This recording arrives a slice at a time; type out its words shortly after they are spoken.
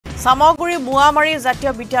সামগ্ৰী মুৱামাৰী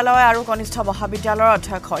জাতীয় বিদ্যালয় আৰু কনিষ্ঠ মহাবিদ্যালয়ৰ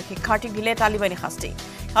অধ্যক্ষ শিক্ষাৰ্থীক দিলে তালিবানী শাস্তি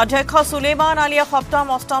অধ্যক্ষ সুলেমান আলীয়ে সপ্তম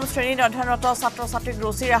অষ্টম শ্ৰেণীৰ অধ্যয়নৰত ছাত্ৰ-ছাত্ৰীক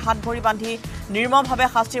ৰছীৰে হাত ভৰি বান্ধি নিৰ্মমভাৱে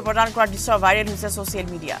শাস্তি প্ৰদান কৰাৰ দৃশ্য ভাইৰেল হৈছে ছ'চিয়েল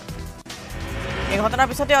মিডিয়াত এই ঘটনাৰ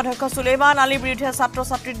পিছতে অধ্যক্ষ সুলেমান আলীৰ বিৰুদ্ধে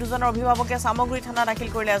ছাত্ৰ-ছাত্ৰী দুজনৰ অভিভাৱকে সামগ্ৰী থানা দাখিল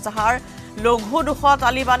কৰিলে যাহাৰ লঘু দুখ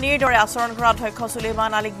তালিবানীৰ দৰে আচৰণ কৰা অধ্যক্ষ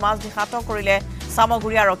সুলেমান আলীক মাজ নিশাত কৰিলে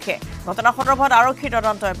সামগ্ৰী আৰক্ষীয়ে ঘটনা সন্দৰ্ভত আৰক্ষীৰ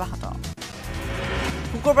তদন্ত অব্যাহত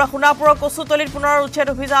শুকুৰবাৰ সোণাপুৰৰ কচুতলিত পুনৰ উচ্ছেদ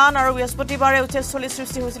অভিযান আৰু বৃহস্পতিবাৰে উচ্ছেদস্থলী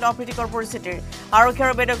সৃষ্টি হৈছিল অপ্ৰীতিকৰ পৰিস্থিতিৰ আৰক্ষী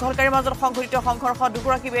আৰু বেদখলকাৰীৰ মাজত সংঘটিত সংঘৰ্ষত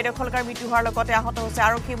দুগৰাকী বেদখলকাৰীৰ মৃত্যু হোৱাৰ লগতে আহত হৈছে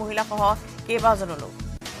আৰক্ষী মহিলাসহ কেইবাজনো লোক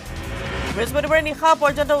বৃহস্পতিবাৰে নিশা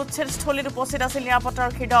পৰ্যন্ত উচ্ছেদস্থলীত উপস্থিত আছিল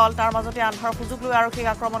নিৰাপত্তাৰক্ষীৰ দল তাৰ মাজতে আন্ধাৰ সুযোগ লৈ আৰক্ষীক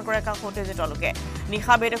আক্ৰমণ কৰে একাংশ উত্তেজিত লোকে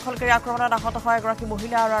নিশা বেদখলকাৰীৰ আক্ৰমণত আহত হয় এগৰাকী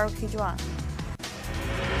মহিলা আৰু আৰক্ষী জোৱান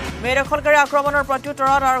বেদখলকাৰী আক্ৰমণৰ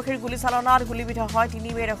প্ৰত্যুত্তৰত আৰক্ষীৰ গুলীচালনাত গুলীবিদ্ধ হয় তিনি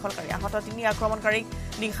বেদখলকাৰী আহত তিনি আক্ৰমণকাৰীক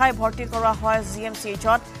নিশাই ভৰ্তি কৰোৱা হয়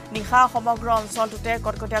জিএমচিএইচত নিশা সমগ্ৰ অঞ্চলটোতে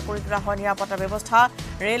কটকটীয়া কৰি তোলা হয় নিৰাপত্তা ব্যৱস্থা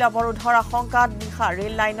ৰেল অৱৰোধৰ আশংকাত নিশা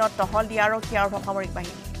ৰেল লাইনত টহল দিয়া আৰক্ষী আৰু সামৰিক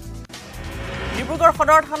বাহিনী ডিব্ৰুগড়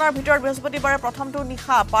সদৰ থানাৰ ভিতৰত বৃহস্পতিবাৰে প্ৰথমটো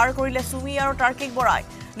নিশা পাৰ কৰিলে সুমি আৰু তাৰ্কিক বৰাই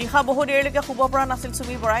নিশা বহু দেৰিলৈকে শুব পৰা নাছিল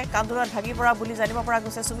সুমি বৰাই কান্দোলত ভাগি পৰা বুলি জানিব পৰা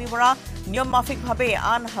গৈছে সুমি বৰা নিয়ম মাফিকভাৱে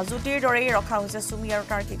আন হাজুতিৰ দৰেই ৰখা হৈছে সুমি আৰু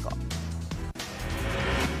তাৰ্কিকক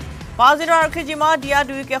 5 দিনৰ আৰক্ষী জিমা দিয়া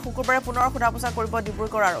দুয়োকে শুকুৰবাৰে পুনৰ সোধা-পোছা কৰিব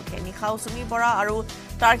ডিব্ৰুগড় আৰক্ষীয়ে নিশাও সুমি বৰা আৰু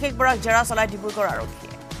তাৰ্কিক বৰাক জেৰা চলাই ডিব্ৰুগড়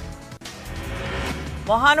আৰক্ষীয়ে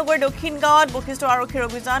মহানগৰ দক্ষিণ গাঁৱত বশিষ্ঠ আৰক্ষীৰ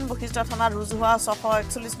অভিযান বশিষ্ঠ থানাত ৰুজু হোৱা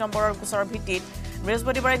 641 নম্বৰৰ গোচৰৰ ভিত্তিত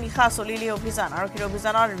বৃহস্পতিবাৰে নিশা চলিলে অভিযান আৰক্ষীৰ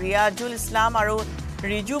অভিযানত ৰিয়াজুল ইছলাম আৰু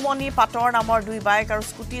ৰিজুমণি পাটৰ নামৰ দুই বাইক আৰু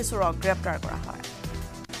স্কুটি চোৰক গ্ৰেপ্তাৰ কৰা হয়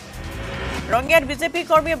ৰংগিয়াত বিজেপি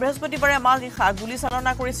কৰ্মীয়ে বৃহস্পতিবাৰে মাজ নিশা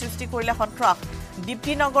গুলীচালনা কৰি সৃষ্টি কৰিলে সন্ত্ৰাস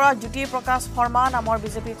দীপ্তিনগৰত জ্যোতি প্ৰকাশ শৰ্মা নামৰ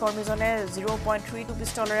বিজেপি কৰ্মীজনে 0.32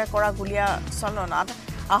 পিষ্টলেৰে কৰা গুলীচালনাত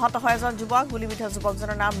আহত হয় এজন যুৱক গুলীবিদ্ধ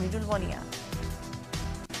যুৱকজনৰ নাম মৃদুল বনিয়া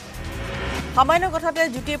সামান্য কথাতে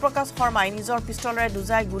জ্যোতি প্ৰকাশ শৰ্মাই নিজৰ পিষ্টলেৰে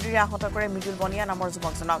দুজাই গুলীৰে আহত কৰে মৃদুল বনিয়া নামৰ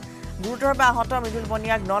যুৱকজনক গুৰুতৰভাৱে আহত মৃদুল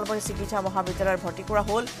বনিয়াক নলবাৰী চিকিৎসা মহাবিদ্যালয়ত ভৰ্তি কৰা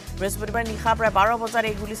হ'ল বৃহস্পতিবাৰে নিশা প্ৰায় 12 বজাত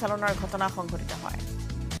এই গুলীচালনাৰ ঘটনা সংঘটিত হয়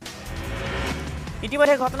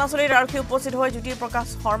ইতিমধ্যে ঘটনাস্থলীত আৰক্ষী উপস্থিত হৈ জ্যোতি প্ৰকাশ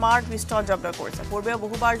শৰ্মাৰ পিষ্টল জব্দ কৰিছে পূৰ্বে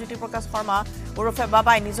বহুবাৰ জ্যোতি প্ৰকাশ শৰ্মা ওৰফে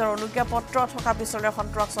বাবাই নিজৰ অনুজ্ঞাপত্ৰ থকা পিষ্টলেৰে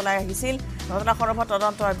সন্ত্ৰাস চলাই আহিছিল ঘটনা সন্দৰ্ভত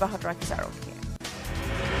তদন্ত অব্যাহত ৰাখিছে আৰক্ষীয়ে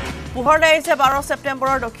পোহৰলৈ আহিছে 12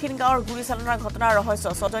 ছেপ্টেম্বৰৰ দক্ষিণ গাঁৱৰ গুলীচালনাৰ ঘটনাৰ ৰহস্য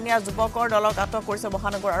ছজনীয়া যুৱকৰ দলক আটক কৰিছে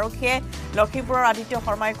মহানগৰ আৰক্ষীয়ে লখিমপুৰৰ আদিত্য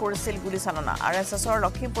শৰ্মাই কৰিছিল গুলীচালনা আৰএছএছৰ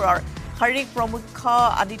লখিমপুৰৰ শাৰীৰিক প্ৰমুখ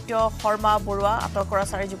আদিত্য শৰ্মা বৰুৱা আটক কৰা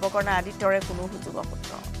 4 যুৱকৰ নাই আদিত্যৰে কোনো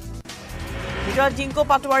যোগসূত্ৰ ভিতৰত জিংকো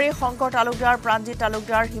পাটোৱাৰী শংকৰ তালুকদাৰ প্ৰাঞ্জিত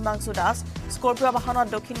তালুকদাৰ হিমাংশু দাস স্কৰ্পিঅ বাহনত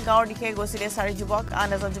দক্ষিণ গাঁৱৰ দিশে গৈছিল 4 যুৱক আন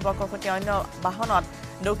এজন যুৱকৰ সৈতে অন্য বাহনত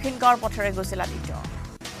দক্ষিণ গাঁৱৰ পথেৰে গৈছিল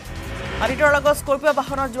আদিত্যৰ লগত স্কৰ্পিঅ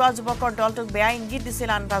বাহনত যোৱা যুৱকৰ দলটোক বেয়া ইংগিত দিছিল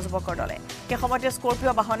আন এটা যুৱকৰ দলে সেই সময়তে স্কৰ্পিঅ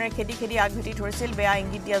বাহনেৰে খেদি আগভেটি ধৰিছিল বেয়া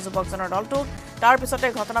ইংগিত দিয়া যুৱকজনৰ দলটোক তাৰ পিছতে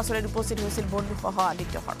ঘটনাস্থলীত উপস্থিত হৈছিল বন্ধুসহ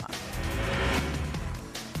আদিত্য শৰ্মা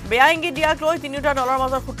বেয়া ইংগিত দিয়াক লৈ তিনিটা দলৰ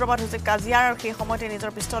মাজত সূত্ৰপাত হৈছিল কাজিয়াৰ আৰু সেই সময়তে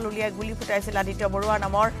নিজৰ পিষ্টল উলিয়াই গুলী ফুটাইছিল আদিত্য বৰুৱা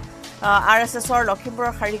নামৰ আৰএছএছৰ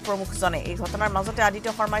লখিমপুৰৰ শাৰীৰিক প্ৰমুখজনে এই ঘটনাৰ মাজতে আদিত্য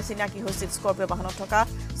শৰ্মাই চিনাকি হৈছিল স্কৰ্পিঅ বাহনত থকা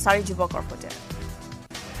 4 যুৱকৰ সৈতে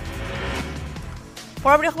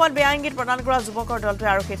পৰৱৰ্তী সময়ত বেয়া ইংগিত প্ৰদান কৰা যুৱকৰ দলটোৱে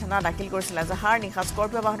আৰক্ষী থানা দাখিল কৰিছিল যাহাৰ নিশা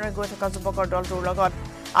স্কৰ্পিঅ বাহনেৰে গৈ থকা যুৱকৰ দলটোৰ লগত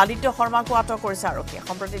আদিত্য শৰ্মাকো আটক কৰিছে আৰক্ষীয়ে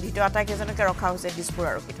সম্প্ৰতি দ্বিতীয় আটাইকেইজনকে ৰখা হৈছে দিছপুৰ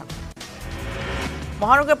আৰক্ষী থানা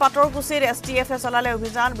মহানগৰ পাটৰকুছিৰ এছটিএফে চলালে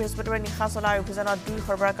অভিযান বৃহস্পতিবাৰে নিশা চলা অভিযানত 2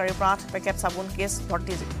 সৰবৰাহকাৰী 5 পেকেট চাবোন কেছ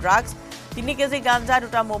ভৰ্তি ড্ৰাগছ 3 কেজি গাঞ্জা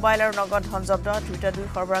 2টা মোবাইল আৰু নগদ ধন জব্দ 2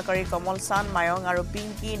 সৰবৰাহকাৰী কমল চান মায়ং আৰু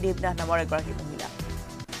পিংকি দেৱনাথ নামৰ এগৰাকী মহিলা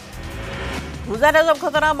বুজাদাজব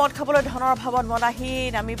ঘটনা মদ খাবলৈ ধনৰ অভাৱত মদাহী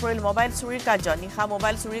নামি পৰিল মোবাইল চুৰিৰ কাৰ্য নিশা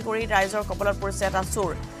মোবাইল চুৰি কৰি ৰাইজৰ কবলত পৰিছে এটা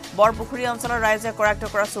চোৰ বৰপুখুৰী অঞ্চলৰ ৰাইজে কৰাক্ত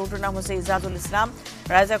কৰা চোৰটোৰ নাম হৈছে ইজাজুল ইছলাম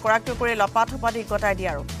ৰাইজে কৰাক্ত কৰি লপাথপা দি গতাই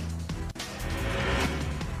দিয়ে আৰু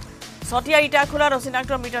সতিয়া ইটাখোলাত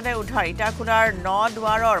অচিনাক্ত মৃতদেহ উদ্ধাৰ ইটাখোলাৰ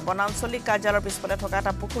নদুৱাৰৰ বনাঞ্চলিক কাৰ্যালয়ৰ পিছফালে থকা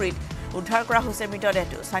এটা পুখুৰীত উদ্ধাৰ কৰা হৈছে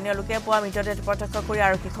মৃতদেহটো স্থানীয় লোকে পোৱা মৃতদেহটো প্ৰত্যক্ষ কৰি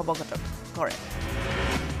আৰক্ষীক অৱগত কৰে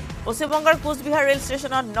পশ্চিমবংগৰ কোচবিহাৰ ৰেল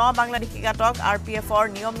ষ্টেচনত 9 বাংলাদেশীক আটক আৰপিএফৰ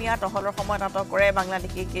নিয়মীয়া টহলৰ সময়ত আটক কৰে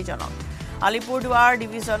বাংলাদেশী কেইজনক Alipurduar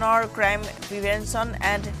ডিভিজনৰ crime prevention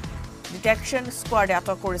and detection স্কোৱাডে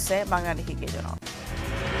আটক কৰিছে বাংলাদেশী কেইজনক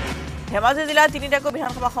ধেমাজি জিলাৰ 3টাকৈ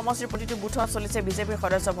বিধানসভা সমষ্টিৰ প্ৰতিটো বুথত চলিছে বিজেপিৰ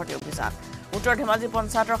সদস্য ভৰ্তি অভিযান উত্তৰ ধেমাজি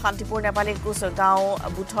পঞ্চায়তৰ শান্তিপুৰ নেপালী কোচ গাঁও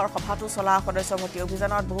বুথৰ সভাটো চলা সদস্য ভৰ্তি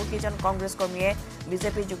অভিযানত বহুকেইজন কংগ্ৰেছ কৰ্মীয়ে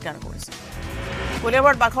বিজেপি যোগদান কৰিছে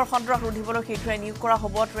কলিয়াবৰত বাঘৰ সন্ত্ৰাস ৰোধিবলৈ শীঘ্ৰে নিয়োগ কৰা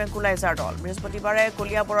হ'ব ট্ৰেংকুলাইজাৰ দল বৃহস্পতিবাৰে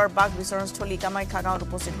কলিয়াবৰৰ বাঘ বিচৰণস্থলী কামাখ্যা গাঁৱত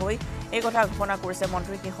উপস্থিত হৈ এই কথা ঘোষণা কৰিছে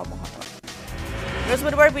মন্ত্ৰী কেশৱ মহন্তই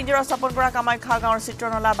বৃহস্পতিবাৰে পিঞ্জৰা স্থাপন কৰা কামাখ্যা গাঁৱৰ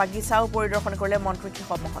চিত্ৰনলা বাগিচাও পৰিদৰ্শন কৰিলে মন্ত্ৰী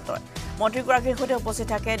কেশৱ মহন্তই মন্ত্ৰীগৰাকীৰ সৈতে উপস্থিত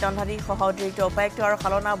থাকে দণ্ডাধীশ সহ অতিৰিক্ত উপায়ুক্ত আৰু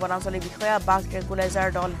খালনা বনাঞ্চলী বিষয়া বাঘ ট্ৰেংকুলাইজাৰ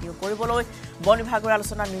দল নিয়োগ কৰিবলৈ বন বিভাগৰ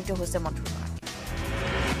আলোচনাত মিলিত হৈছে মন্ত্ৰীগৰাকী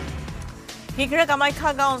শীঘ্ৰে কামাখ্যা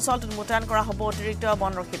গাঁও অঞ্চলটোত মোতায়েন কৰা হ'ব অতিৰিক্ত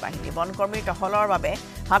বনৰক্ষী বাহিনী বনকৰ্মীৰ টহলৰ বাবে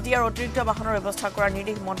হাতী আৰু অতিৰিক্ত বাহনৰ ব্যৱস্থা কৰাৰ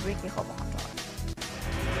নিৰ্দেশ মন্ত্ৰী কেশৱ মহন্তৰ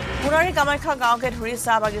পুনাৰী কামাখ্যা গাঁৱকে ধৰি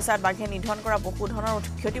চাহ বাগিচাত বাঘে নিধন কৰা পশুধনৰ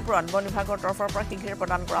ক্ষতিপূৰণ বন বিভাগৰ তৰফৰ পৰা শীঘ্ৰে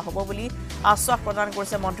প্ৰদান কৰা হ'ব বুলি আশ্বাস প্ৰদান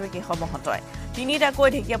কৰিছে মন্ত্ৰী কেশৱ মহন্তই তিনিটাকৈ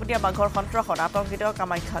ঢেকীয়াপতীয়া বাঘৰ সন্ত্ৰাসত আতংকিত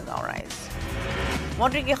কামাখ্যা গাঁৱৰ ৰাইজ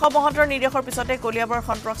মন্ত্ৰী কেশৱ মহন্তৰ নিৰ্দেশৰ পিছতে কলিয়াবৰ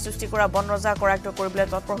সন্ত্ৰাস সৃষ্টি কৰা বন ৰজা কৰায়ত্ব কৰিবলৈ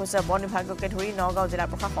তৎপৰ হৈছে বন বিভাগকে ধৰি নগাঁও জিলা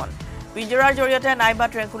প্ৰশাসন পিঞ্জৰাৰ জৰিয়তে নাইবা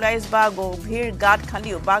ট্ৰেংকুলাইজ বা গভীৰ গাঁত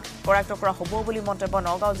খান্দিও বাঘ কৰায়ত্ব কৰা হ'ব বুলি মন্তব্য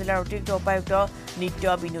নগাঁও জিলাৰ অতিৰিক্ত উপায়ুক্ত নিত্য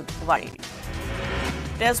বিনোদ ৱাৰীৰ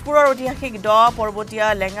তেজপুৰৰ ঐতিহাসিক দ পৰ্বতীয়া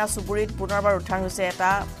লেঙা চুবুৰীত পুনৰবাৰ উদ্ধাৰ হৈছে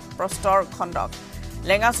এটা প্ৰস্তৰ খণ্ডক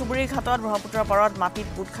লেঙা চুবুৰীৰ ঘাটত ব্ৰহ্মপুত্ৰৰ পাৰত মাটিত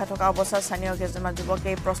পোত খাই থকা অৱস্থাত স্থানীয় কেইজনমান যুৱকে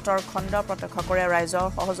এই প্ৰস্তৰ খণ্ড প্ৰত্যক্ষ কৰে ৰাইজৰ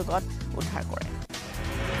সহযোগত উদ্ধাৰ কৰে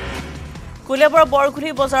কলিয়াবৰ বৰঘুলি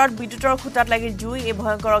বজাৰত বিদ্যুতৰ খুঁটাত লাগি জুই এই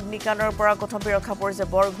ভয়ংকৰ অগ্নিকাণ্ডৰ পৰা কথম্পি ৰক্ষা পৰিছে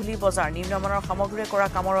বৰঘুলি বজাৰ নিম্নমানৰ সামগ্ৰীৰে কৰা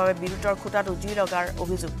কামৰ বাবে বিদ্যুতৰ খুঁটাত জুই লগাৰ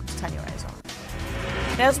অভিযোগ স্থানীয় ৰাইজৰ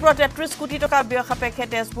তেজপুৰত ৩৩ কোটি টকা ব্যয় সাপেক্ষে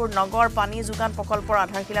তেজপুৰ নগৰ পানী যোগান প্ৰকল্পৰ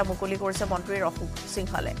আধাৰশিলা মুকলি কৰিছে মন্ত্ৰী অশোক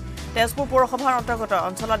সিংহালে তেজপুৰ পৌৰসভাৰ অন্তৰ্গত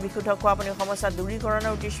অঞ্চলত বিশুদ্ধ খোৱা পানীৰ সমস্যা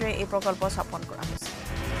দূৰীকৰণৰ উদ্দেশ্যে এই প্ৰকল্প স্থাপন কৰা হৈছে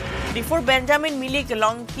ডিফুৰ বেঞ্জামিন মিলিক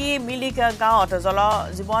লংকি মিলিক গাঁৱত জল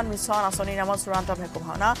জীৱন মিছন আঁচনিৰ নামত চূড়ান্ত ভেকু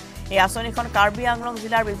ভাওনা এই আঁচনিখন কাৰ্বি আংলং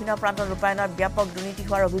জিলাৰ বিভিন্ন প্ৰান্তত ৰূপায়ণত ব্যাপক দুৰ্নীতি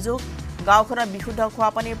হোৱাৰ অভিযোগ গাঁওখনত বিশুদ্ধ খোৱা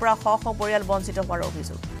পানীৰ পৰা শ শ পৰিয়াল বঞ্চিত হোৱাৰ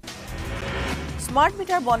অভিযোগ স্মাৰ্ট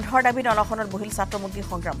মিটাৰ বন্ধৰ দাবীত অনশনত বহিল ছাত্ৰ মুক্তি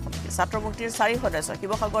সংগ্ৰাম সমিতি ছাত্ৰ মুক্তিৰ 4 সদস্য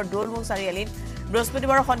শিৱসাগৰ দৌলমুখ চাৰিআলিত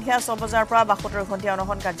বৃহস্পতিবাৰ সন্ধিয়া 6 বজাৰ পৰা 72 ঘণ্টীয়া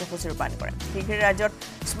অনশন কাৰ্যসূচী ৰূপায়ণ কৰে শীঘ্ৰে ৰাজ্যত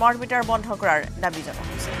স্মাৰ্ট মিটাৰ বন্ধ কৰাৰ দাবী জনোৱা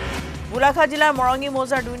হৈছে গোলাঘাট জিলাৰ মৰঙী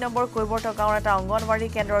মৌজাৰ 2 নম্বৰ কৈবৰ্ত গাঁৱৰ এটা অংগনৱাড়ী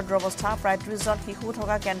কেন্দ্ৰৰ দুৰৱস্থা প্ৰায় 30 জন শিশু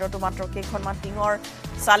থকা কেন্দ্ৰটো মাত্ৰ কেইখনমান টিঙৰ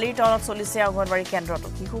চালিৰ তলত চলিছে অংগনৱাড়ী কেন্দ্ৰটো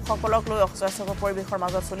শিশুসকলক লৈ অস্বাস্থ্যকৰ পৰিৱেশৰ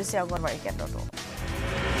মাজত চলিছে অংগনৱাড়ী কেন্দ্ৰটো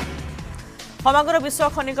সমাগত বিশ্ব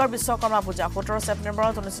খনিকৰ বিশ্বকৰ্মা পূজা 17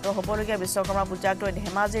 ছেপ্টেম্বৰত অনুষ্ঠিত হ'বলগীয়া বিশ্বকৰ্মা পূজাক লৈ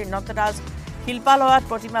ধেমাজিৰ নটৰাজ শিল্পালয়ত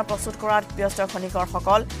প্ৰতিমা প্ৰস্তুত কৰাত ব্যস্ত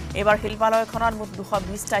খনিকৰসকল এইবাৰ শিল্পালয়খনত মুঠ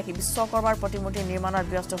 220টা বিশ্বকৰ্মাৰ প্ৰতিমূৰ্তি নিৰ্মাণত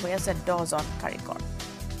ব্যস্ত হৈ আছে 10 জন কাৰিকৰ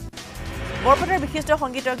বৰপেটাৰ বিশিষ্ট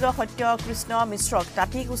সংগীতজ্ঞ সত্য কৃষ্ণ মিশ্ৰক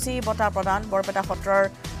তাঁতিকুচি বঁটা প্ৰদান বৰপেটা সত্ৰৰ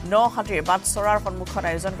নহাটীৰ বাটচৰাৰ সন্মুখত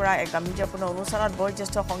আয়োজন কৰা এক গাম্ভীৰ্যপূৰ্ণ অনুষ্ঠানত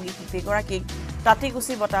বয়োজ্যেষ্ঠ সংগীত শিল্পীগৰাকীক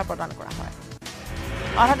তাঁতিকুচি বঁটা প্ৰদান কৰা হয়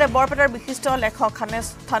আনহাতে বৰপেটাৰ বিশিষ্ট লেখক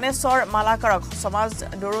থানেশ্বৰ মালাকাৰক সমাজ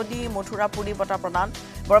দৰদী মথুৰাপুৰী বঁটা প্ৰদান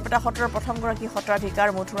বৰপেটা সত্ৰৰ প্ৰথমগৰাকী সত্ৰাধিকাৰ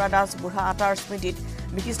মথুৰা দাস বুঢ়া আটাৰ স্মৃতিত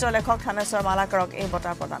বিশিষ্ট লেখক থানেশ্বৰ মালাকাৰক এই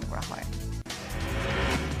বঁটা প্ৰদান কৰা হয়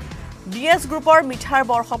ডিএছ গ্ৰুপৰ মিঠাইৰ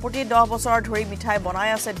বৰ্ষপূৰ্তি 10 বছৰ ধৰি মিঠাই বনাই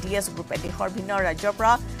আছে ডিএছ গ্ৰুপে দেশৰ ভিন্ন ৰাজ্যৰ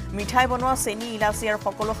পৰা মিঠাই বনোৱা চেনি ইলাচি আৰু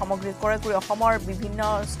সকলো সামগ্ৰী ক্ৰয় কৰি অসমৰ বিভিন্ন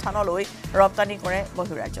স্থানলৈ ৰপ্তানি কৰে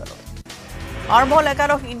বহিৰাজ্যলৈ আৰম্ভ হ'ল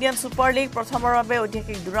একাদশ ইণ্ডিয়ান ছুপাৰ লীগ প্ৰথমবাৰৰ বাবে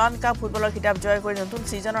ঐতিহাসিক দুৰাণ কাপ ফুটবলৰ খিতাপ জয় কৰি নতুন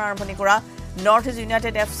ছিজনৰ আৰম্ভণি কৰা নৰ্থ ইষ্ট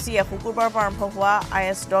ইউনাইটেড এফচিয়ে শুকুৰবাৰৰ পৰা আৰম্ভ হোৱা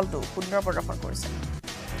আইএছ দলটো সুন্দৰ প্ৰদৰ্শন কৰিছে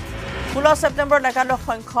 16 ছেপ্টেম্বৰত একাদশ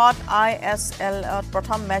সংখ্যত আইএছএলত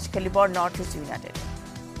প্ৰথম মেচ খেলিব নৰ্থ ইষ্ট ইউনাইটেড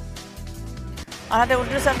আনহাতে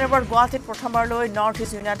 29 ছেপ্টেম্বৰত গুৱাহাটীত প্ৰথমবাৰলৈ নৰ্থ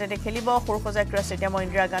ইষ্ট ইউনাইটেডে খেলিব সৰুসজাই ক্ৰীড়া ষ্টেডিয়ামৰ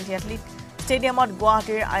ইন্দিৰা গান্ধী এথলীট ষ্টেডিয়ামত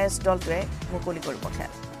গুৱাহাটীৰ আইএছ দলটোৱে মুকলি কৰিব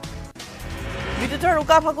খেল বিদ্যুতৰ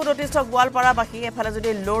ৰুকা ফাকুত অতিষ্ঠ গোৱালপাৰাবাসী এফালে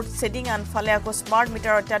যদি লোড ছেডিং আনফালে আকৌ স্মাৰ্ট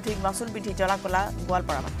মিটাৰ অত্যাধিক মাচুল বৃদ্ধি জ্বলাকলা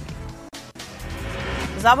গোৱালপাৰাবাসী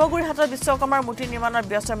জামুগুৰিহাটৰ বিশ্বকৰ্মাৰ মূৰ্তি নিৰ্মাণত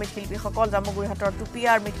ব্যস্ত মৃৎশিল্পীসকল জামুগুৰিহাটৰ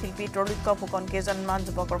টুপিয়াৰ মৃৎশিল্পী তৰুক্য ফুকন কেইজনমান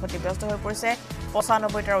যুৱকৰ সৈতে ব্যস্ত হৈ পৰিছে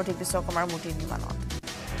 95টাৰ অধিক বিশ্বকৰ্মাৰ মূৰ্তি নিৰ্মাণত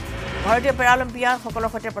ভাৰতীয়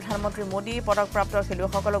পেৰালিম্পিয়ানসকলৰ সৈতে প্ৰধানমন্ত্ৰী মোদী পদকপ্ৰাপ্ত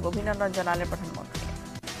খেলুৱৈসকলক অভিনন্দন জনালে প্ৰধানমন্ত্ৰীয়ে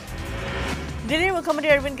দিল্লীৰ মুখ্যমন্ত্ৰী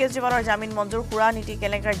অৰবিন্দ কেজৰিৱালৰ জামিন মঞ্জুৰ সুৰা নীতি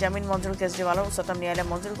কেলেংকাৰ জামিন মঞ্জুৰ কেজৰিৱালৰ উচ্চতম ন্যায়ালয়ে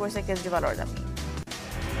মঞ্জুৰ কৰিছে কেজৰিৱালৰ জামিন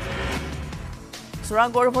চোৰাং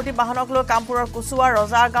গৰু ভৰ্তি বাহনক লৈ কামপুৰৰ কুচুৱাৰ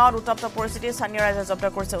ৰজাৰ গাঁৱত উত্তপ্ত পৰিস্থিতি স্থানীয় ৰাইজে জব্দ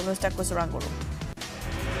কৰিছে 19টা চোৰাং গৰু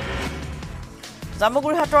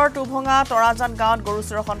জামুগুৰিহাটৰ টুভঙা তৰাজান গাঁৱত গৰু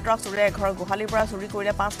চোৰৰ সন্ত্ৰাস চোৰে ঘৰৰ গোহালিৰ পৰা চুৰি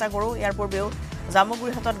কৰিলে 5টা গৰু ইয়াৰ পূৰ্বেও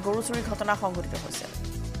জামুগুৰিহাটত গৰু চুৰিৰ ঘটনা সংঘটিত হৈছে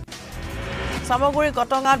সামগুৰি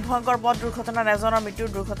কটঙাত ভয়ংকৰ পথ দুৰ্ঘটনাত এজনৰ মৃত্যুৰ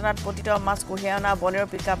দুৰ্ঘটনাত পতিত মাছ কঢ়িয়াই অনা বলেৰ'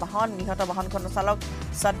 পিকআপ বাহন নিহত বাহনখনৰ চালক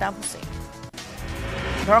সাদ্দাম হুছেইন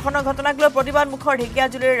ধৰ্ষণৰ ঘটনাক লৈ প্ৰতিবাদ মুখৰ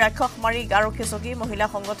ঢেকিয়াজুলিৰ ৰাক্ষস মাৰি আৰক্ষী চকী মহিলা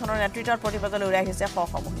সংগঠনৰ নেতৃত্বত প্ৰতিবাদলৈ ওলাই আহিছে শ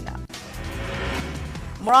শ মহিলা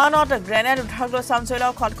মৰাণত গ্ৰেনেড উদ্ধাৰ লৈ চাঞ্চল্য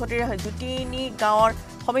খটখটিৰ দুটিনি গাঁৱৰ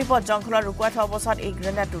সমীপত জংঘলত লুকুৱাই থোৱা অৱস্থাত এই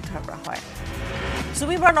গ্ৰেনেড উদ্ধাৰ কৰা হয়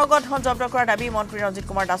চুমিবাৰ নগদ ধন জব্দ কৰাৰ দাবী মন্ত্ৰী ৰঞ্জিত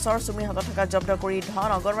কুমাৰ দাসৰ চুমি হাতত থকা জব্দ কৰি ধন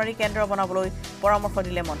অংগনবাড়ী কেন্দ্ৰ বনাবলৈ পৰামৰ্শ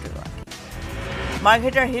দিলে মন্ত্ৰীগৰাকী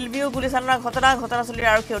মাৰ্ঘেটাৰ হিলভিউ গুলীচালনাৰ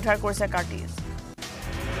ঘটনাস্থলীৰ আৰক্ষী উদ্ধাৰ কৰিছে কাৰ্টিজ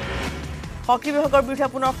হকী বিভাগৰ বিৰুদ্ধে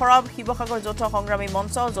পুনৰ সৰব শিৱসাগৰ যৌথ সংগ্ৰামী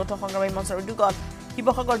মঞ্চৰ উদ্যোগত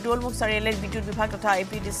শিৱসাগৰ দৌলমুখ চাৰিআলিৰ বিদ্যুৎ বিভাগ তথা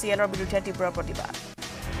APDCLৰ বিৰুদ্ধে তীব্ৰ প্ৰতিবাদ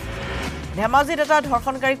ধেমাজিত এটা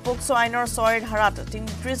ধৰ্ষণকাৰীক পোক্সো আইনৰ 6 ধাৰাত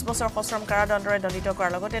 ৩৩ বছৰ সশ্ৰম কাৰাদণ্ডৰে দণ্ডিত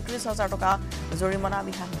কৰাৰ লগতে ৩০,০০০ টকা জৰিমনা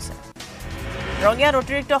বিহা হৈছে ৰঙিয়াত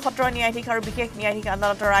অতিৰিক্ত সত্ৰ ন্যায়াধীশ আৰু বিশেষ ন্যায়াধীশ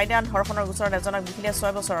আদালতৰ ৰায়দান ধৰ্ষণৰ গোচৰত এজনক বিহিলে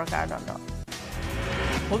 6 বছৰৰ কাৰাদণ্ড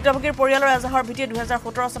ভুক্তভোগীৰ পৰিয়ালৰ এজাহাৰ ভিত্তিত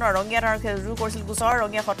 2017 চনৰ ৰঙিয়াত আৰক্ষীয়ে ৰুজু কৰিছিল গোচৰ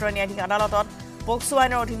ৰঙিয়া সত্ৰ ন্যায়াধীশ আদালতত পোক্সো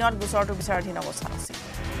আইনৰ অধীনত গোচৰটো বিচাৰাধীন অৱস্থাত আছিল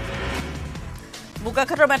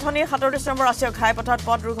বোকাখাটৰ মেথনিৰ 37 নম্বৰ ৰাষ্ট্ৰীয় ঘাইপথত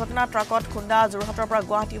পথ দুৰ্ঘটনা ট্ৰাকত খুন্দা যোৰহাটৰ পৰা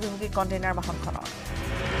গুৱাহাটী অভিমুখী কণ্টেইনাৰ বাহনখনৰ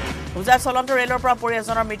উজাই চলন্ত ৰেলৰ পৰা পৰি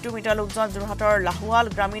এজনৰ মৃত্যু মৃত লোকজন যোৰহাটৰ লাহুৱাল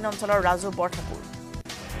গ্ৰামীণ অঞ্চলৰ ৰাজু বৰঠাকুৰ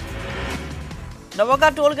নৱগা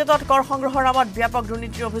টোল গেটত কৰ সংগ্ৰহৰ নামত ব্যাপক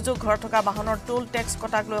দুৰ্নীতিৰ অভিযোগ ঘৰত থকা বাহনৰ টোল টেক্স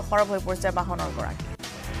কটাক লৈ সৰব হৈ পৰিছে বাহনৰ গৰাকী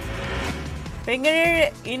পেঙেৰীৰ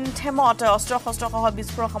ইনথেমত অস্ত্ৰ শস্ত্ৰসহ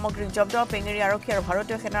বিস্ফোৰক সামগ্ৰী জব্দ পেঙেৰী আৰক্ষী আৰু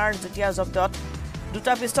ভাৰতীয় সেনাৰ যুটীয়া জব্দত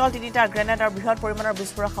দুটা পিস্তল তিনিটা গ্ৰেনেড আৰু বৃহৎ পৰিমাণৰ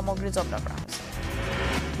বিস্ফোৰক সামগ্ৰী জব্দ কৰা হৈছে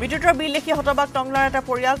বিদ্যুতৰ বিল দেখি হতবাক টংলাৰ এটা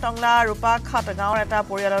পৰিয়াল টংলা ৰূপাখাট গাঁৱৰ এটা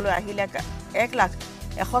পৰিয়াললৈ আহিলে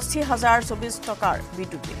 1,61,024 টকাৰ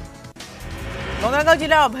বিদ্যুৎ বিল বঙাইগাঁও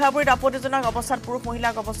জিলাৰ অভয়াপুৰীত আপত্তিজনক অৱস্থাত পুৰুষ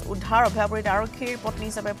মহিলাক উদ্ধাৰ অভয়াপুৰীত আৰক্ষীৰ পত্নী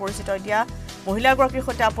হিচাপে পৰিচিত দিয়া মহিলাগৰাকীৰ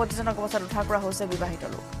সৈতে আপত্তিজনক অৱস্থাত উদ্ধাৰ কৰা হৈছে বিবাহিত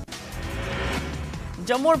লোক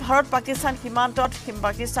জম্মুৰ ভাৰত পাকিস্তান সীমান্তত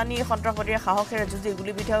পাকিস্তানী সন্ত্ৰাসবাদীৰ সাহসেৰে যুঁজি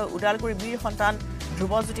গুলীবিদ্ধ উদালগুৰি বীৰ সন্তান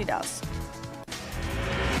ধ্ৰুৱজ্যোতি দাস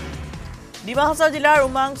ডিমা হাছাও জিলাৰ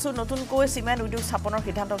উমাংচু নতুনকৈ চিমেণ্ট উদ্যোগ স্থাপনৰ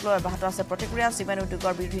সিদ্ধান্তক লৈ অব্যাহত আছে প্ৰতিক্ৰিয়া চিমেণ্ট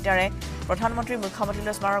উদ্যোগৰ বিৰোধিতাৰে প্ৰধানমন্ত্ৰী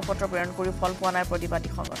মুখ্যমন্ত্ৰীলৈ স্মাৰক পত্ৰ প্ৰেৰণ কৰি ফল পোৱা নাই প্ৰতিবাদী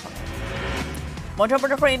সংগঠনে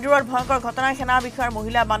মধ্যপ্ৰদেশৰ ইন্দোৰত ভয়ংকৰ ঘটনাই সেনা বিষয়াৰ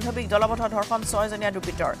মহিলা বান্ধৱীক দলবদ্ধ ধৰ্ষণ 6জনীয়া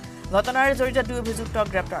দুৰ্বৃত্তৰ ঘটনাৰে জড়িত 2 অভিযুক্ত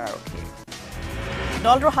গ্ৰেপ্তাৰ আৰক্ষী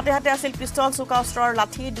দলটোৰ হাতে হাতে আছিল পিস্তল চোকা অস্ত্ৰৰ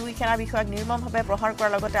লাঠি 2 সেনা বিষয়াক নিৰ্মমভাৱে প্ৰহাৰ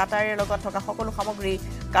কৰাৰ লগতে আটাইৰে লগত থকা সকলো সামগ্ৰী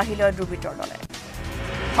কাঢ়ি লয় দুৰ্বৃত্তৰ দলে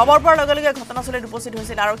খবৰ পোৱাৰ লগে লগে ঘটনাস্থলীত উপস্থিত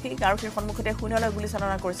হৈছিল আৰক্ষীৰ সন্মুখতে শূন্যলৈ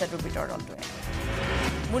গুলীচালনা কৰিছে দুৰ্বৃত্তৰ দলটোৱে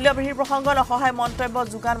মূল্যবৃদ্ধিৰ প্ৰসংগত অসহায় মন্তব্য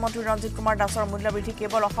যোগান মন্ত্ৰী ৰঞ্জিত কুমাৰ দাসৰ মূল্যবৃদ্ধি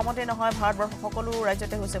কেৱল অসমতে নহয় ভাৰতবৰ্ষৰ সকলো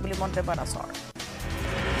ৰাজ্যতে হৈছে বুলি মন্তব্য দাসৰ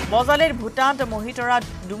বজালিৰ ভূটান মহিতৰা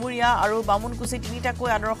ডুমুৰিয়া আৰু বামুনকুচি তিনিটাকৈ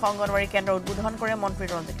আদৰ্শ অংগনবাড়ী কেন্দ্ৰ উদ্বোধন কৰে মন্ত্ৰী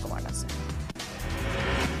ৰঞ্জিত কুমাৰ দাসে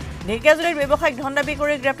ঢেকিয়াজুলিৰ ব্যৱসায়িক ধন দাবী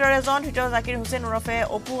কৰি গ্ৰেপ্তাৰ এজন ধৃত জাকিৰ হুছেইন ওৰফে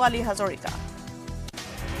অপু আলী হাজৰিকা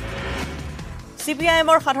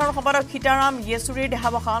CPIMৰ সাধাৰণ সম্পাদক সীতাৰাম য়েচুৰীৰ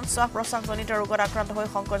দেহাৱসান শ্বাস প্ৰশ্বাসজনিত ৰোগত আক্ৰান্ত হৈ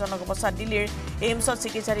সংকটজনক অৱস্থাত দিল্লীৰ এইমছত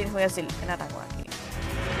চিকিৎসাধীন হৈ আছিল নেতাগৰাকী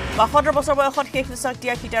 72 বছৰ বয়সত শেষ নিশ্বাস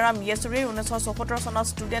দিয়া সীতাৰাম য়েচুৰীৰ 1974 চনত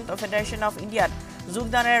ষ্টুডেণ্ট ফেডাৰেশ্যন অফ ইণ্ডিয়াত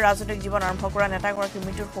যোগদানেৰে ৰাজনৈতিক জীৱন আৰম্ভ কৰা নেতাগৰাকীৰ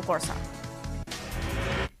মৃত্যুৰ শোকৰ ছাঁ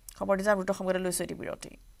খবৰ দিজাৰ দ্ৰুত সংবাদ লৈছে এটি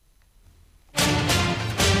বিৰতি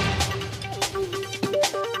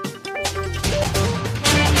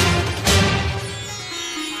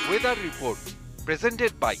Weather report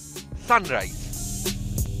presented by Sunrise.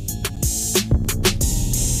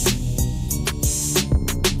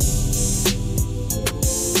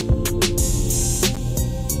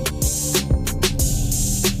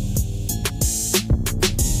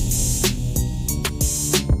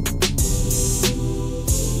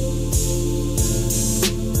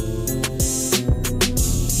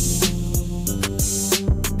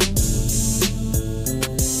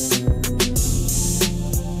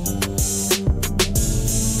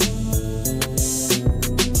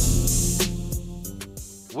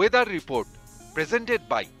 Weather report presented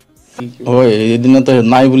by এদিনতে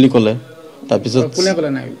নাই বুলি ক'লে তাৰপিছত কোনে ক'লে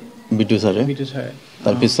নাই বিটু ছাৰে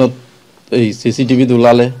তাৰপিছত এই CCTV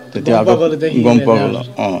ওলালে তেতিয়া গম পোৱা গ'ল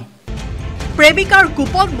প্ৰেমিকাৰ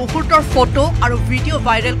গোপন মুহূৰ্তৰ ফটো আৰু ভিডিঅ'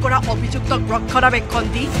 ভাইৰেল কৰা অভিযুক্তক ৰক্ষণাবেক্ষণ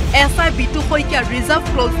দি SI Bitu Saikia reserve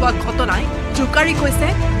close হোৱা ঘটনাই জোকাৰি কৈছে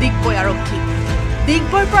দিগবৈ আৰক্ষী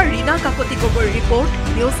দিগবৈৰ পৰা ৰীনা কাকতি গগৈৰ ৰিপৰ্ট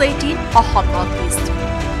News 18 অসম Northeast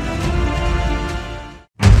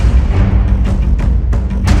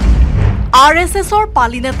RSSৰ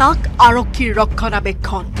পালি নেতাক আৰক্ষীৰ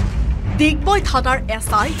ৰক্ষণাবেক্ষণ দিগবৈ থানাৰ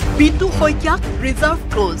SI বিটু শইকীয়াক ৰিজাৰ্ভ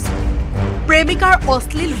ক্লজ প্ৰেমিকাৰ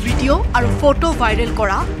অশ্লীল ভিডিঅ' আৰু ফটো ভাইৰেল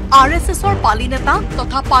কৰা RSSৰ পালি নেতা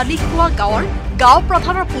তথা পালিখোৱা গাঁৱৰ গাঁও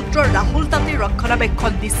প্ৰধানৰ পুত্ৰ ৰাহুল তাঁতীৰ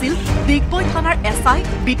ৰক্ষণাবেক্ষণ দিছিল দিগবৈ থানাৰ SI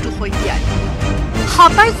বিটু শইকীয়াই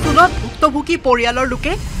 27 জুনত ভুক্তভোগী পৰিয়ালৰ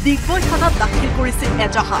লোকে দিগবৈ থানাত দাখিল কৰিছিল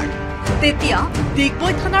এজাহাৰ তেতিয়া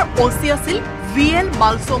দিগবৈ থানাৰ OC আছিল VL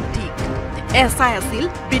মালসম ঠিক এছাই আছিল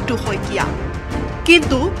বিটু শইকীয়া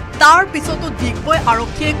কিন্তু তাৰ পিছতো দিগবৈ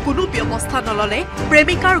আৰক্ষীয়ে কোনো ব্যৱস্থা নললে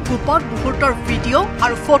প্ৰেমিকাৰ গোপন মুহূৰ্তৰ ভিডিঅ'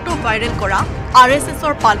 আৰু ফটো ভাইৰেল কৰা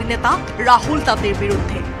RSSৰ পালি নেতা ৰাহুল তাঁতীৰ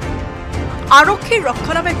বিৰুদ্ধে আৰক্ষীৰ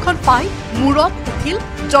ৰক্ষণাবেক্ষণ পাই মূৰত উঠিল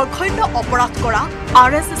জঘন্য অপৰাধ কৰা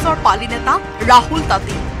RSSৰ পালি নেতা ৰাহুল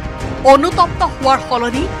তাঁতী অনুতপ্ত হোৱাৰ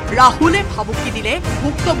সলনি ৰাহুলে ভাবুকি দিলে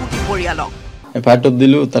ভুক্তভোগী পৰিয়ালক এফআইআৰ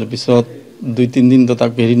দিলো তাৰ পিছত 2-3 দিন তো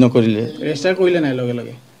তাক হেৰি নকৰিলে ৰেজিষ্টাৰ কৰিলে নাই লগে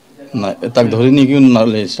লগে নাই তাক ধৰি নিকি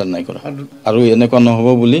ৰেজিষ্টাৰ নাই কৰা আৰু এনেকুৱা নহব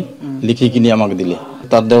বুলি লিখি কিনি আমাক দিলে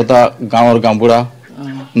তাৰ দেউতা গাঁৱৰ গাঁওবুঢ়া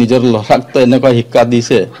নিজৰ লৰাক তো এনেকুৱা শিক্ষা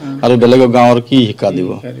দিছে আৰু বেলেগ গাঁৱৰ কি শিক্ষা দিব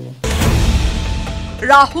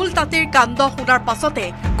ৰাহুল তাঁতীৰ কাণ্ড শুনাৰ পাছতে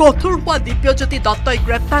কঠোৰ হোৱা দিব্যজ্যোতি দত্তই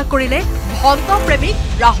গ্ৰেপ্তাৰ কৰিলে ভণ্ট প্ৰেমিক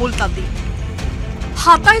ৰাহুল তাঁতী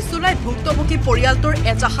 27 জুলাই ভুক্তভোগী পৰিয়ালটোৰ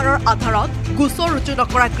এজাহাৰৰ আধাৰত গোচৰ ৰুজু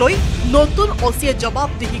নকৰাক লৈ নতুন অচিয়ে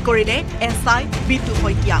জবাবদিহি কৰিলে এছআই বিটু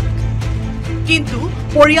শইকীয়াক কিন্তু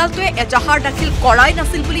পৰিয়ালটোৱে এজাহাৰ দাখিল কৰাই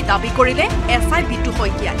নাছিল বুলি দাবী কৰিলে এছআই বিটু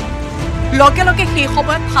শইকীয়াই লগে লগে সেই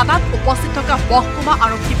সময়ত থানাত উপস্থিত থকা মহকুমা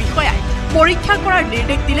আৰক্ষী বিষয়াই পৰীক্ষা কৰাৰ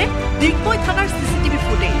নিৰ্দেশ দিলে দিগবৈ থানাৰ CCTV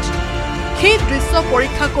ফুটেজ সেই দৃশ্য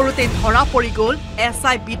পৰীক্ষা কৰোঁতে ধৰা পৰি গ'ল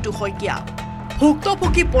এছআই বিটু শইকীয়া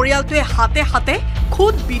ভুক্তভোগী পৰিয়ালটোৱে হাতে হাতে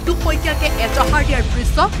খুদ বিটু শইকীয়াকে এজাহাৰ দিয়াৰ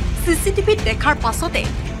দৃশ্য CCTVত দেখাৰ পাছতে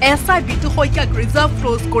এছআই বিটু শইকীয়াক ৰিজাৰ্ভ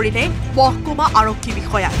ক্লোজ কৰিলে মহকুমা আৰক্ষী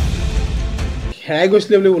বিষয়াই হেৰাই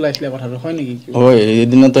গৈছিলে বুলি ওলাইছিলে কথাটো হয় নেকি হয়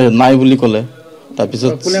এদিনতে নাই বুলি ক'লে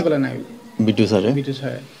তাৰপিছত কোনে ক'লে নাই বিটু ছাৰে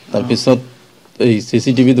তাৰপিছত এই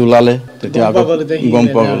CCTVত ওলালে তেতিয়া গম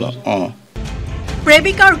পোৱা গ'ল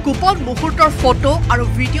প্ৰেমিকাৰ গোপন মুহূৰ্তৰ ফটো আৰু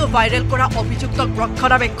ভিডিঅ' ভাইৰেল কৰা অভিযুক্তক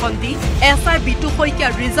ৰক্ষণাবেক্ষণ দি SI Bitu Saikia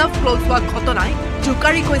reserve close হোৱা ঘটনাই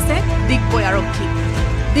জোকাৰি গৈছে দিগবৈ আৰক্ষী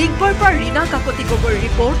দিগবৈৰ পৰা ৰীনা কাকতি গগৈৰ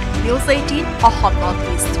ৰিপৰ্ট News 18 অসম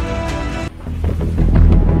Northeast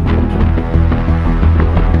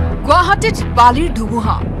গুৱাহাটীত বালিৰ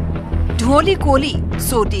ধুমুহা ধুঁৱলি কুঁৱলী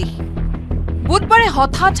চৌদিশ বুধবাৰে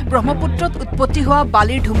হঠাৎ ব্ৰহ্মপুত্ৰত উৎপত্তি হোৱা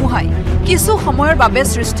বালিৰ ধুমুহাই কিছু সময়ৰ বাবে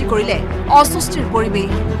সৃষ্টি কৰিলে অস্বস্তিৰ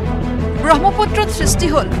পৰিৱেশ ব্ৰহ্মপুত্ৰত সৃষ্টি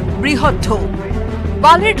হ'ল বৃহৎ ঢৌ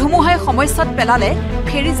বালিৰ ধুমুহাই সমস্যাত পেলালে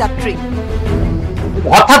ফেৰী যাত্ৰী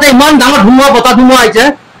হঠাৎ ইমান ডাঙৰ ধুমুহা বতাহ ধুমুহা আহিছে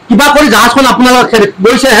কিবা কৰি জাহাজখন আপোনাৰ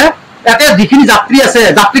গৈছেহে একে যিখিনি যাত্ৰী আছে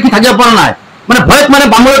যাত্ৰী কি থাকিব পৰা নাই মানে ভয়ত মানে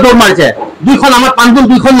বামলৈ দৌৰ মাৰিছে দুইখন আমাৰ পাণ্ডুল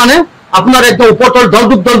দুইখন মানে আপোনাৰ একদম ওপৰতৰ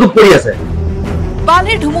দলদুপ পৰি আছে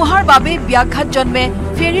বালিৰ ধুমুহাৰ বাবে ব্যাঘাত জন্মে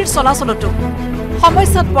ফেৰীৰ চলাচলতো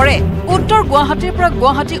সমস্যাত পৰে উত্তৰ গুৱাহাটীৰ পৰা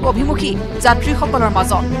গুৱাহাটী অভিমুখী যাত্ৰীসকলৰ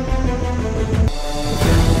মাজত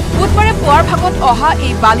বুধবাৰে পুৱাৰ ভাগত অহা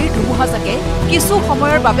এই বালিৰ ধুমুহাজাকে কিছু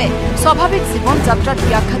সময়ৰ বাবে স্বাভাৱিক জীৱন যাত্ৰাত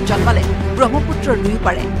ব্যাঘাত জন্মালে ব্ৰহ্মপুত্ৰৰ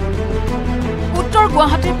দুয়োপাৰে উত্তৰ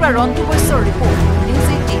গুৱাহাটীৰ পৰা ৰন্তু বৈশ্যৰ ৰিপৰ্ট News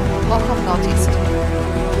 18 অসম Northeast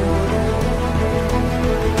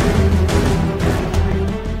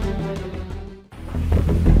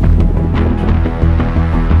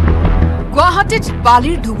গুৱাহাটীত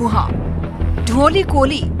বালিৰ ধুমুহা ধুঁৱলি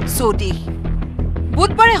কুঁৱলী চৌদিশ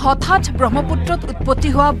বুধবাৰে হঠাৎ ব্ৰহ্মপুত্ৰত উৎপত্তি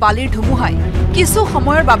হোৱা বালিৰ ধুমুহাই কিছু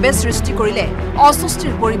সময়ৰ বাবে সৃষ্টি কৰিলে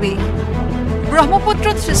অস্বস্তিৰ পৰিৱেশ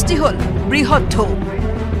ব্ৰহ্মপুত্ৰত সৃষ্টি হ'ল বৃহৎ ঢৌ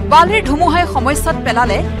বালিৰ ধুমুহাই সমস্যাত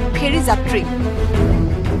পেলালে ফেৰী যাত্ৰী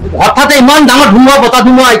হঠাৎ ইমান ডাঙৰ ধুমুহা বতাহ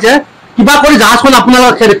ধুমুহা আহিছে কিবা কৰি জাহাজখন আপোনাৰ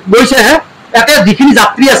গৈছেহে একে যিখিনি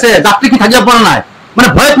যাত্ৰী আছে যাত্ৰী কি থাকিব পৰা নাই মানে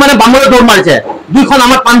ভয়ত মানে বামলৈ দৌৰ মাৰিছে দুইখন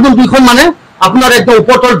আমাৰ পাণ্ডুল দুইখন মানে আপোনাৰ একদম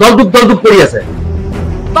ওপৰতৰ দলদুপ পৰি আছে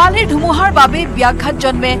বালিৰ ধুমুহাৰ বাবে ব্যাঘাত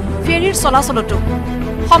জন্মে ফেৰীৰ চলাচলতো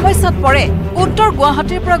সমস্যাত পৰে উত্তৰ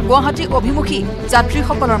গুৱাহাটীৰ পৰা গুৱাহাটী অভিমুখী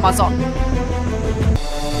যাত্ৰীসকলৰ মাজত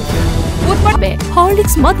বুধবাৰে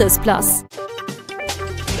Horlicks Mothers Plus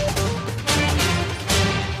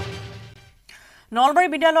নলবাৰী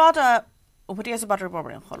বিদ্যালয়ত উভতি আছে বাতৰি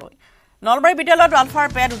প্ৰবন্ধলৈ নলবাৰী বিদ্যালয়ত আলফাৰ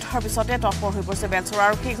পেড উদ্ধাৰ পিছতে তৎপৰ হৈ পৰিছে বেলচৰ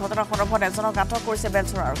আৰক্ষী ঘটনা সন্দৰ্ভত এজনক আটক কৰিছে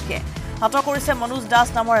বেলচৰ আৰক্ষীয়ে আটক কৰিছে মনোজ দাস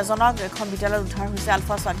নামৰ এজনক এখন বিদ্যালয়ত উদ্ধাৰ হৈছে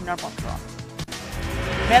আলফা স্বাধীনৰ পত্ৰ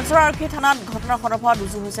বেলচৰ আৰক্ষী থানাত ঘটনা সন্দৰ্ভত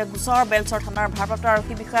ৰুজু হৈছে গোচৰ বেলচৰ থানাৰ ভাৰপ্ৰাপ্ত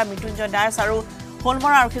আৰক্ষী বিষয়া মৃত্যুঞ্জয় দাস আৰু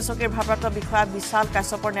হোলমৰা আৰক্ষী চকীৰ ভাৰপ্ৰাপ্ত বিষয়া বিশাল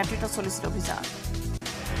কাশ্যপৰ নেতৃত্বত চলিছিল অভিযান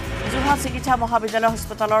যোৰহাট চিকিৎসা মহাবিদ্যালয়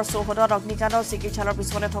হাস্পতালৰ চৌহদত অগ্নিকাণ্ডৰ চিকিৎসালয়ৰ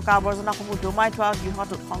পিছফালে থকা আৱৰ্জনাসমূহ দমাই থোৱা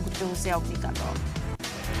গৃহটোত সংঘটিত হৈছে অগ্নিকাণ্ড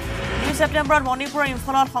 2 ছেপ্টেম্বৰত মণিপুৰৰ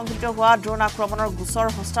ইম্ফলত সংঘটিত হোৱা ড্ৰোন আক্ৰমণৰ গোচৰ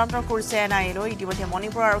হস্তান্তৰ কৰিছে এনআইএলৈ ইতিমধ্যে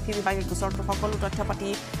মণিপুৰৰ আৰক্ষী বিভাগে গোচৰটোৰ সকলো তথ্য পাতি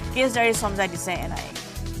কেছ ডায়েৰী সমজাই দিছে এনআইএ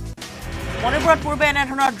মণিপুৰত পূৰ্বে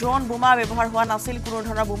এনেধৰণৰ ড্ৰোন বোমা ব্যৱহাৰ হোৱা নাছিল কোনো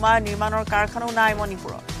ধৰণৰ বোমা নিৰ্মাণৰ কাৰখানাও নাই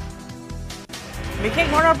মণিপুৰত বিশেষ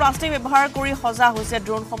ধৰণৰ প্লাষ্টিক ব্যৱহাৰ কৰি সজা হৈছে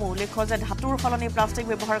ড্ৰোনসমূহ উল্লেখ্য যে ধাতুৰ সলনি প্লাষ্টিক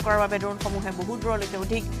ব্যৱহাৰ কৰাৰ বাবে ড্ৰোনসমূহে বহু দূৰলৈকে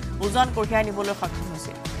অধিক ওজন কঢ়িয়াই নিবলৈ সক্ষম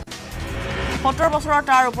হৈছে 70 বছৰৰ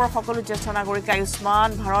তাৰ ওপৰৰ সকলো জ্যেষ্ঠ নাগৰিক আয়ুষ্মান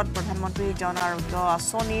ভাৰত প্ৰধানমন্ত্ৰী জন আৰোগ্য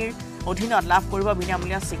আঁচনিৰ অধীনত লাভ কৰিব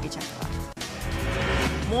বিনামূলীয়া চিকিৎসা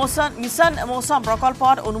সেৱা মিছন মৌচম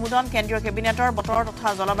প্ৰকল্পত অনুমোদন কেন্দ্ৰীয় কেবিনেটৰ বতৰ তথা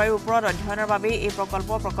জলবায়ুৰ ওপৰত অধ্যয়নৰ বাবে এই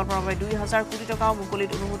প্ৰকল্পৰ বাবে 2000 কোটি টকাও মুকলিত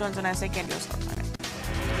অনুমোদন জনাইছে কেন্দ্ৰীয় চৰকাৰে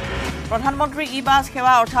প্ৰধানমন্ত্ৰী ই-বাছ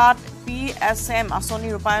সেৱা অৰ্থাৎ PSM আঁচনি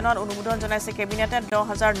ৰূপায়ণত অনুমোদন জনাইছে কেবিনেটে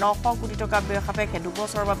 10900 কোটি টকা ব্যয় সাপেক্ষে 2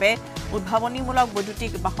 বছৰৰ বাবে উদ্ভাৱনীমূলক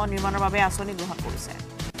বৈদ্যুতিক বাহন নিৰ্মাণৰ বাবে আঁচনি গ্ৰহণ কৰিছে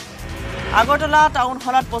আগৰতলা টাউন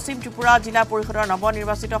হলত পশ্চিম ত্ৰিপুৰা জিলা পৰিষদৰ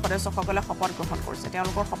নৱনিৰ্বাচিত সদস্যসকলে শপত গ্ৰহণ কৰিছে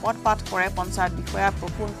তেওঁলোকৰ শপত পাঠ কৰে পঞ্চায়ত বিষয়া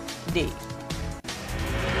প্ৰফুল দে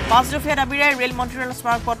 5 দফীয়া দাবীৰে ৰেল মন্ত্ৰীৰ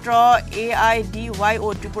স্মাৰকপত্ৰ AIDYO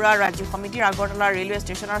ত্ৰিপুৰা ৰাজ্য সমিতিৰ আগৰতলা ৰেলৱে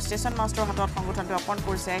ষ্টেচনৰ ষ্টেচন মাষ্টৰ হাতত সংগঠনটোৱে অৰ্পণ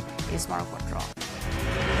কৰিছে এই স্মাৰকপত্ৰ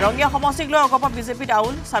ৰঙিয়া সমষ্টিক লৈ অগপ বিজেপি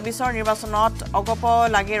ডাউল 26ৰ নিৰ্বাচনত অগপ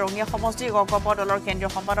লাগে ৰঙিয়া সমষ্টিক অগপ দলৰ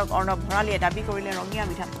কেন্দ্ৰীয় সম্পাদক অৰ্ণৱ ভৰালীয়ে দাবী কৰিলে ৰঙিয়া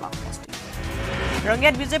বিধানসভা সমষ্টি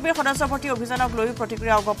ৰঙিয়াত বিজেপিৰ সদস্যপতি অভিযানক লৈ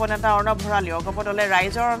প্ৰতিক্ৰিয়া অগপ নেতা অৰ্ণৱ ভৰালী অগপ দলে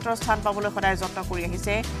ৰাইজৰ অন্তৰস্থান পাবলৈ সদায় যত্ন কৰি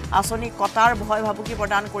আহিছে আঁচনি কটাৰ ভয় ভাবুকি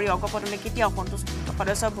প্ৰদান কৰি অগপ দলে কেতিয়াও সন্তুষ্ট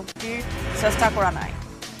সদস্য ভুক্তিৰ চেষ্টা কৰা নাই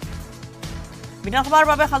বিধানসভাৰ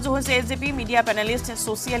বাবে সাজু হৈছে AJP media panellist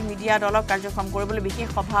social media দলক কাৰ্যক্ষম কৰিবলৈ বিশেষ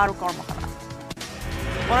সভা আৰু কৰ্মশালা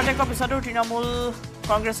পদত্যাগৰ পিছতো তৃণমূল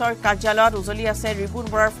কংগ্ৰেছৰ কাৰ্যালয়ত উজলি আছে ৰিপুণ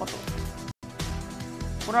বৰাৰ ফটো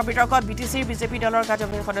পুনৰ বিতৰ্কত বিটিচিৰ বিজেপি দলৰ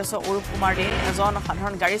কাৰ্যবাহী সদস্য অৰূপ কুমাৰ দে এজন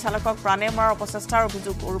সাধাৰণ গাড়ী চালকক প্ৰাণে মৰাৰ অপচেষ্টাৰ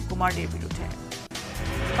অভিযোগ অৰূপ কুমাৰ দেৰ বিৰুদ্ধে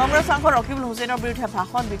কংগ্ৰেছ সাংসদ ৰকিবুল হুছেইনৰ বিৰুদ্ধে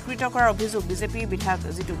ভাষণ বিকৃত কৰাৰ অভিযোগ বিজেপি বিধায়ক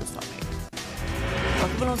জিতু গোস্বামীৰ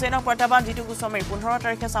ৰকিবুল হুছেইনক প্ৰত্যাহ্বান জিতু গোস্বামীৰ 15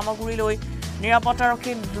 তাৰিখে সামগ্ৰীলৈ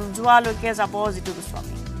নিৰাপত্তাৰক্ষী যোৱালৈকে যাব জিতু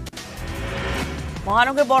গোস্বামী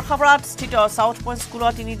মহানগৰ বৰ্ষাপাৰাত স্থিত সাউথ পইণ্ট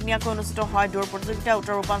স্কুলত তিনিদিনীয়াকৈ অনুষ্ঠিত হয় দৌৰ প্ৰতিযোগিতা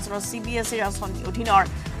উত্তৰ পূৰ্বাঞ্চলৰ CBSEৰ অধীনৰ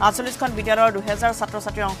 48খন বিদ্যালয়ৰ 2000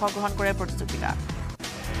 ছাত্ৰ-ছাত্ৰীয়ে অংশগ্ৰহণ কৰে প্ৰতিযোগিতাত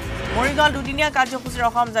মৰিগাঁও দুদিনীয়া কাৰ্যসূচীৰ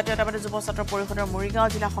অসম জাতীয়তাবাদী যুৱ ছাত্ৰ পৰিষদৰ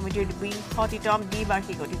মৰিগাঁও জিলা সমিতিৰ 20তম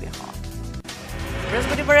দ্বিবাৰ্ষিক অধিৱেশন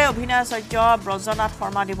বৃহস্পতিবাৰে অভিনয়াচাৰ্য ব্ৰজনাথ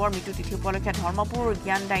শৰ্মা দেৱৰ মৃত্যু তিথি উপলক্ষে ধৰ্মপুৰ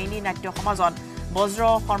জ্ঞানদায়িনী নাট্য সমাজত বজ্ৰ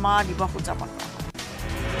শৰ্মা দিৱস উদযাপন কৰা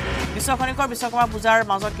বিশ্বখনিকৰ বিশ্বকৰ্মা পূজাৰ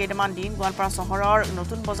মাজত কেইটামান দিন গোৱালপাৰা চহৰৰ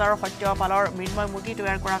নতুন বজাৰৰ সত্যপালৰ মৃন্ময় মূৰ্তি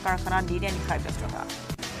তৈয়াৰ কৰা কাৰখানাত দিনে নিশাই ব্যস্ততা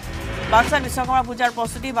বাক্সা বিশ্বকৰ্মা পূজাৰ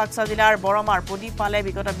প্ৰস্তুতি বাক্সা জিলাৰ বৰমাৰ প্ৰদীপ পালে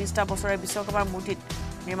বিগত 20টা বছৰে বিশ্বকৰ্মাৰ মূৰ্তি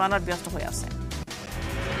নিৰ্মাণত ব্যস্ত হৈ আছে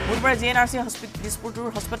বুধবাৰে GNRC দিছপুৰ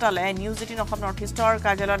হস্পিটালে News18 অসম নৰ্থইষ্টৰ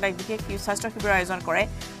কাৰ্যালয়ত এক বিশেষ স্বাস্থ্য শিবিৰৰ আয়োজন কৰে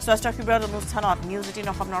স্বাস্থ্য শিবিৰৰ অনুষ্ঠানত News18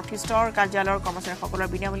 অসম নৰ্থইষ্টৰ কাৰ্যালয়ৰ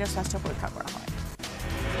কৰ্মচাৰীসকলৰ বিনামূলীয়া স্বাস্থ্য পৰীক্ষা কৰা হয়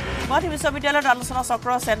গুৱাহাটী বিশ্ববিদ্যালয়ত আলোচনা চক্ৰ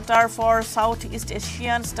centre for south east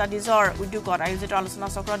Asian ষ্টাডিজৰ উদ্যোগত আয়োজিত আলোচনা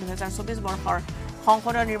চক্ৰ 2024 বৰ্ষৰ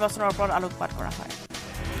সংসদীয় নিৰ্বাচনৰ ওপৰত আলোকপাত কৰা হয়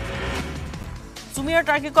সুমিয়াৰ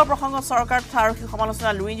তাৰ্কিকৰ প্ৰসংগত চৰকাৰ তথা আৰক্ষী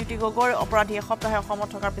সমালোচনা লুৰিজ্যোতি গগৈৰ অপৰাধী এসপ্তাহে অসমত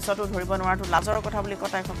থকাৰ পিছতো ধৰিব নোৱাৰাটো লাজৰ কথা বুলি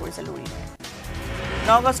কটাক্ষ কৰিছে লুৰিয়ে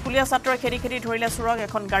নগাঁও স্কুলীয়া ছাত্ৰই খেদি ধৰিলে চোৰক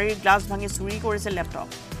এখন গাড়ীৰ গ্লাছ ভাঙি চুৰি কৰিছে লেপটপ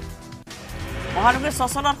মহানগৰীৰ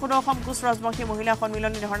শশনত সদৌ অসম কোচ ৰাজবংশী মহিলা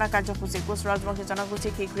সন্মিলনী ধৰ্ণা কাৰ্যসূচী কোচ ৰাজবংশী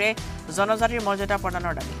জনগোষ্ঠীক শীঘ্ৰে জনজাতিৰ মৰ্যাদা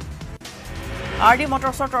প্ৰদানৰ দাবী RD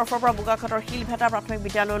মটৰ্ছৰ তৰফৰ পৰা বোকাখাটৰ শিলভেটা প্ৰাথমিক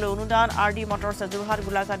বিদ্যালয়লৈ অনুদান RD মটৰ্ছে যোৰহাট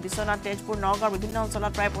গোলাঘাট বিশ্বনাথ তেজপুৰ নগাঁৱৰ বিভিন্ন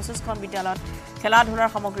অঞ্চলত প্ৰায় 25খন বিদ্যালয়ত খেলা ধূলাৰ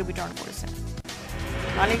সামগ্ৰী বিতৰণ কৰিছে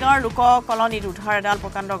মালিগাঁৱৰ লোক কলনীত উদ্ধাৰ এডাল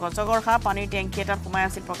প্ৰকাণ্ড গজগৰ সাপ পানীৰ টেংকি এটাত সোমাই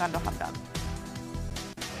আছিল প্ৰকাণ্ড সাপডাল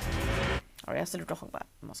আৰু আছিল দুটা সংবাদ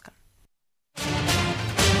নমস্কাৰ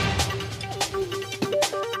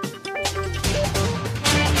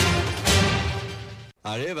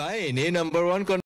अरे भाई इन्हें नंबर 1